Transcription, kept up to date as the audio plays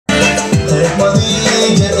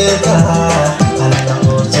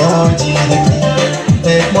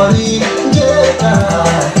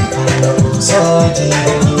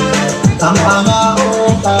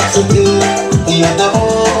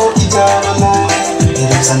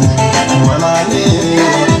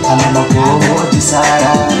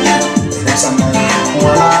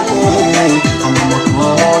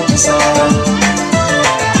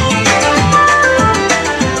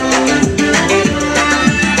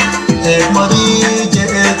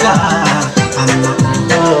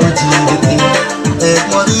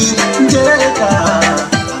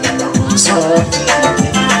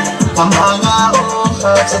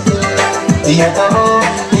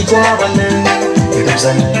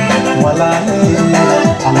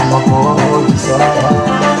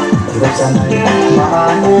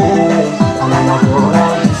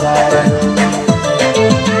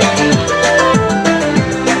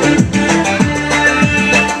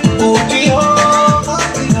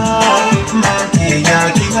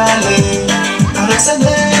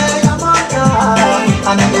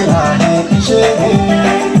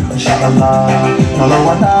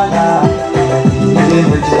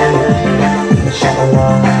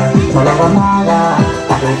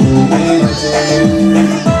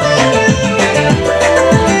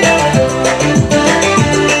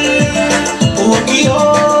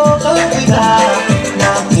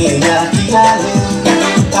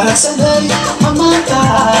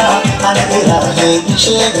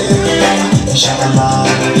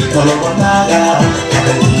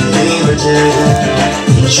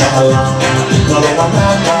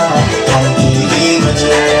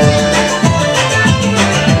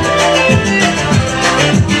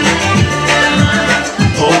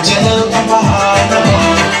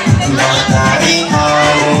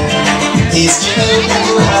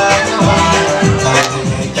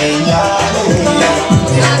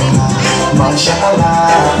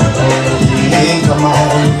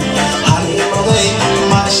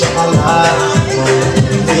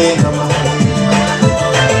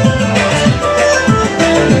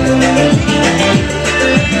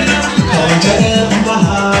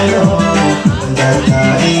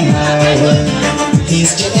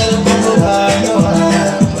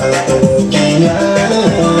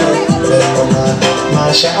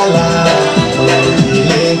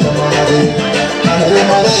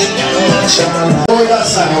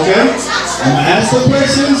Ask the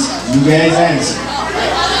questions, you guys answer.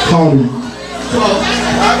 How old are you? 12.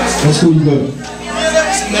 What school you go to?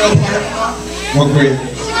 Middle Park. What grade?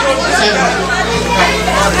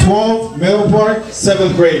 12, Middle Park,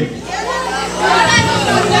 7th grade.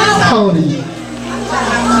 How old are you?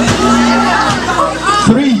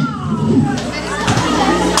 3.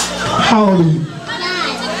 How old are you? 9.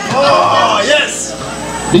 Oh, yes!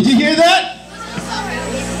 Did you hear that?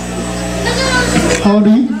 How old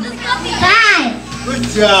are you? 5. Good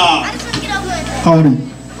job. How old are you?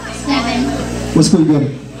 7. What school you go to?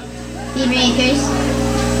 Beaver Acres.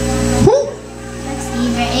 Who?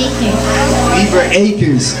 Beaver Acres. Beaver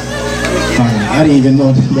Acres. I didn't even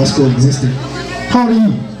know that school existed. How old are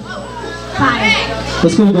you? 5.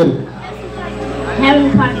 What school you go to?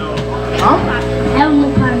 Heavenly Park. Huh?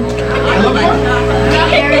 Heavenly Park.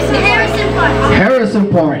 Harrison Park. Harrison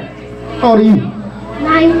Park. How old are you?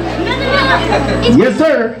 9. Yes,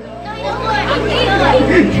 sir.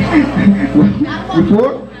 You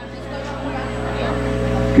 4?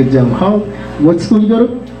 Good job. How? What school you go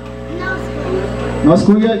to? No school. No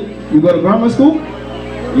school yet? You go to grammar school?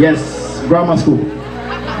 Yes, grammar school.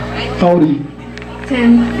 How old are you?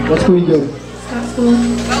 10. What school you go to? Scott School.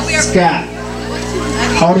 Scott.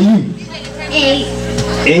 How old are you? 8.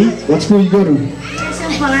 8? What school you go to?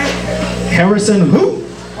 Harrison Park. Harrison who?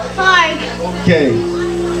 Park. Okay.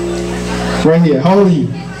 Right here. How old are you?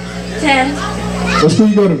 10. What school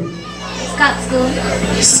you go to? Scott School.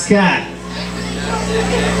 Scott.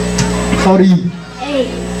 How old are you? 8.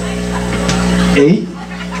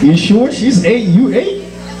 8? You sure? She's 8. You 8?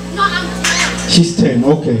 No, I'm 10. She's 10.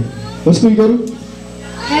 Okay. What school you go to?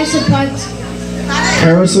 Harrison Park.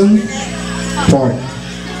 Harrison Park.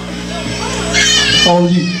 How old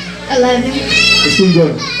are you? 11. What school you go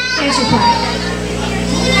to? Harrison Park.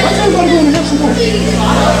 What's everybody going to Harrison Park?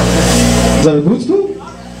 Is that a good school?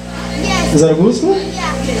 Yes. Is that a good school?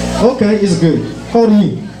 Yeah. Okay, it's good. How old are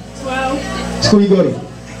you? 12. School you go to?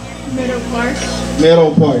 Middle Park.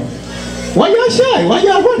 Meadow Park. Why y'all shy? Why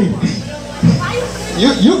y'all running?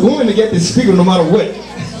 You're going to get this speaker no matter what.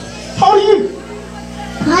 How old are you?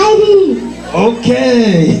 Heidi.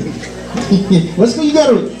 Okay. What school you go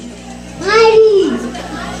to? Heidi.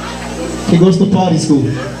 He goes to party school.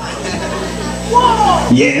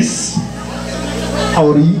 Yes. How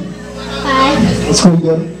old are you? 5. What school you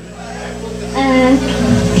go to?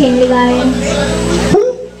 Kindergarten. Who?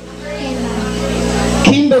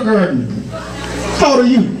 Kindergarten. How old are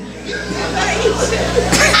you?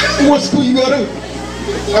 What school you go to?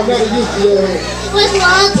 I've got to use the West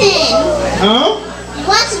Walton. Huh?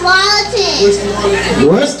 West Walton.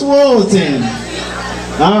 West Walton.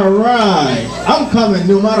 Alright. I'm coming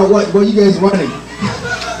no matter what you guys running.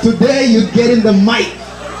 Today you get in the mic.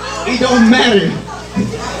 It don't matter.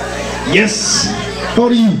 Yes. How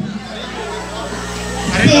old are you?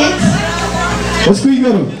 6. What school you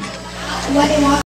go to? What do you want?